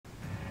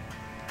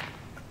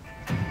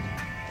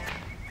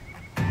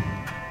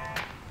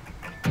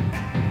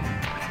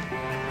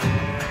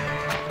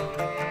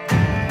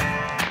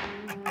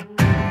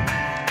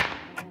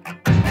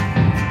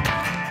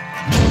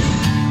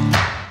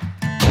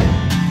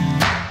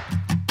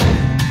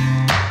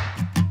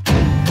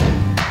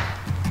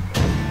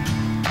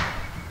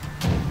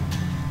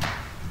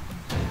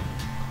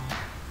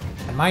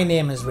My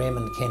name is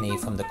Raymond Kenny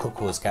from the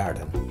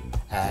Cuckoosgarden,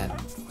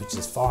 which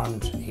is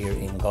formed here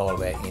in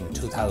Galway in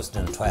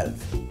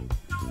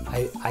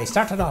 2012. I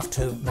started off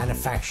to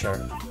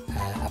manufacture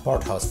a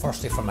birdhouse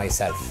firstly for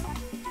myself,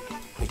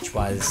 which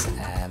was,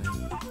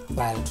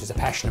 it was a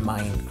passion of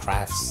mine,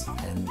 crafts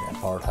and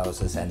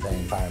birdhouses and the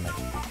environment.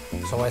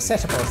 So I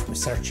set about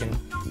researching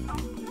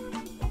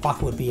what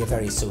would be a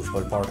very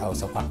suitable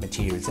birdhouse and what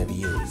materials I would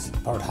use.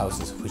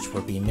 Birdhouses which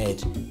were being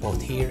made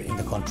both here in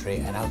the country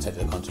and outside of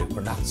the country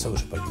were not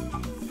suitable.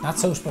 Not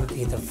suitable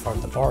either for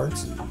the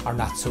birds or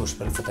not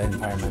suitable for the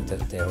environment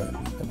that they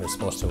were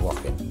supposed to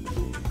work in.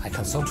 I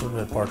consulted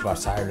with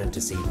Birdwatch Ireland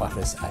to see what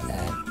was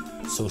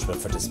suitable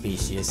for the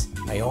species.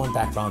 My own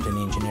background in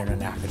engineering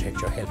and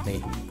architecture helped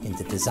me in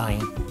the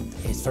design.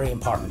 It's very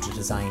important to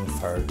design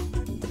for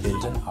the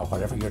building or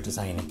whatever you're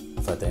designing,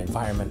 for the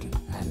environment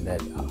and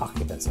the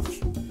occupants of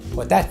it.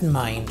 With that in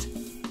mind,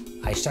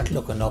 I started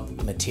looking up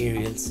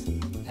materials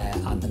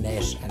on the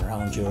net and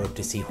around Europe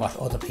to see what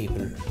other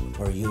people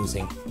were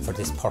using for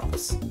this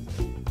purpose.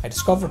 I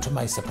discovered to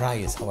my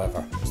surprise,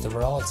 however, they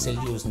were all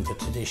still using the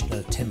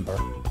traditional timber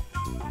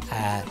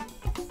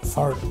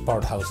for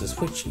birdhouses,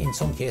 which in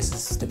some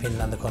cases, depending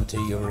on the country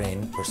you're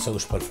in, were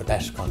suitable for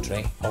that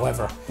country.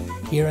 However,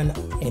 here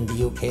in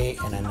the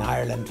UK and in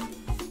Ireland,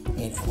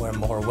 we're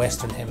more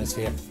Western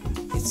Hemisphere,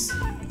 it's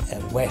a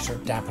wetter,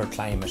 damper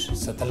climate,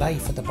 so the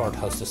life of the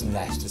birdhouse doesn't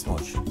last as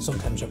much.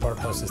 Sometimes your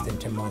birdhouses in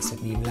 10 months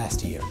didn't even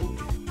last a year.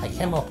 I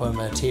came up with a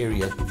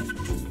material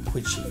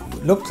which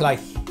looked like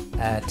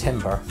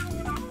timber,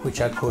 which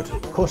I could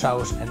cut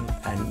out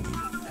and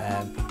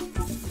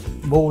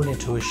mould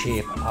into a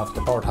shape of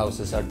the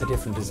birdhouses or the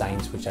different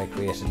designs which I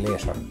created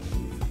later.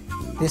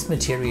 This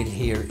material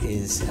here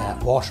is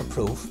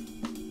waterproof.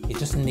 It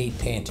doesn't need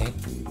painting.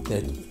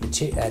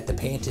 The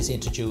paint is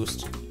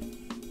introduced,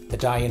 the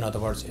dye in other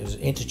words, is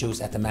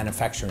introduced at the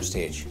manufacturing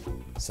stage.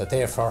 So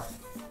therefore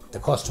the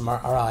customer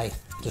or I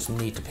doesn't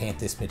need to paint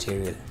this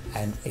material,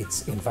 and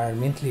it's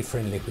environmentally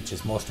friendly, which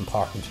is most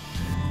important.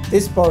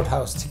 This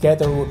birdhouse,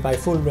 together with my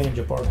full range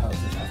of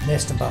birdhouses, have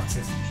nesting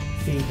boxes,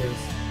 feeders,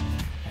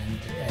 and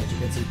as you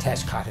can see,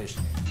 thatched cottage,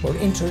 were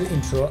entered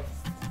into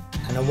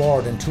an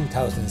award in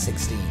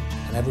 2016,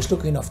 and I was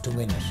lucky enough to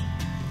win it.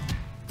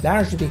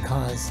 Largely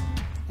because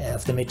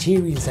of the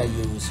materials I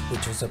use,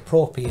 which was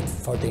appropriate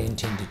for the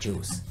intended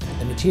use.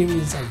 The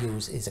materials I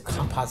use is a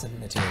composite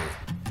material.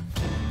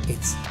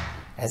 It's,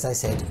 as I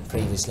said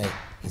previously,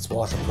 it's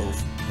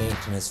waterproof,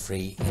 maintenance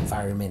free,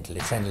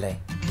 environmentally friendly.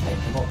 I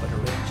came up with a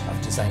range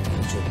of designs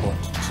which are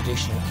both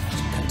traditional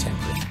and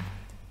contemporary,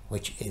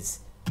 which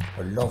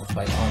were loved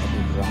by all the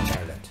people around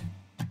Ireland.